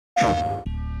We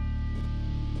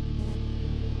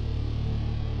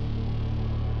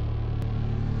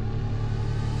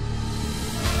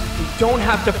don't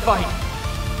have to fight.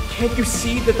 Can't you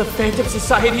see that the Phantom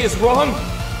Society is wrong?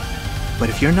 But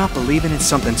if you're not believing in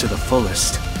something to the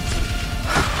fullest,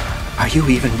 are you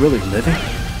even really living?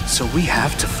 So we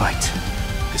have to fight.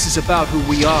 This is about who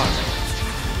we are.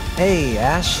 Hey,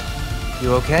 Ash.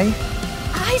 You okay?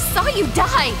 I saw you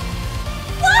die!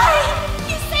 Why?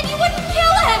 You said you wouldn't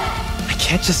kill him! I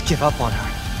can't just give up on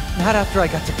her. Not after I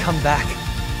got to come back.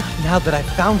 Now that I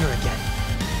found her again.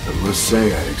 I must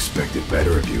say I expected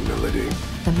better of you, Melody.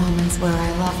 The moments where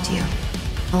I loved you,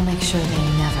 I'll make sure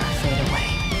they never fade away.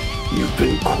 You've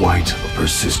been quite a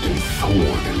persistent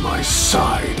thorn in my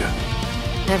side.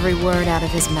 Every word out of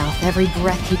his mouth, every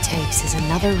breath he takes is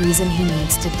another reason he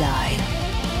needs to die.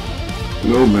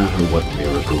 No matter what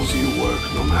miracles you work,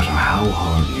 no matter how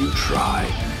hard you try,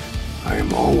 I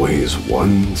am always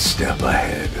one step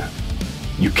ahead.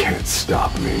 You can't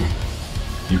stop me.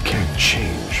 You can't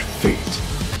change fate.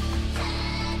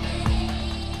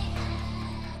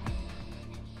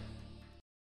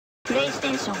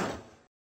 PlayStation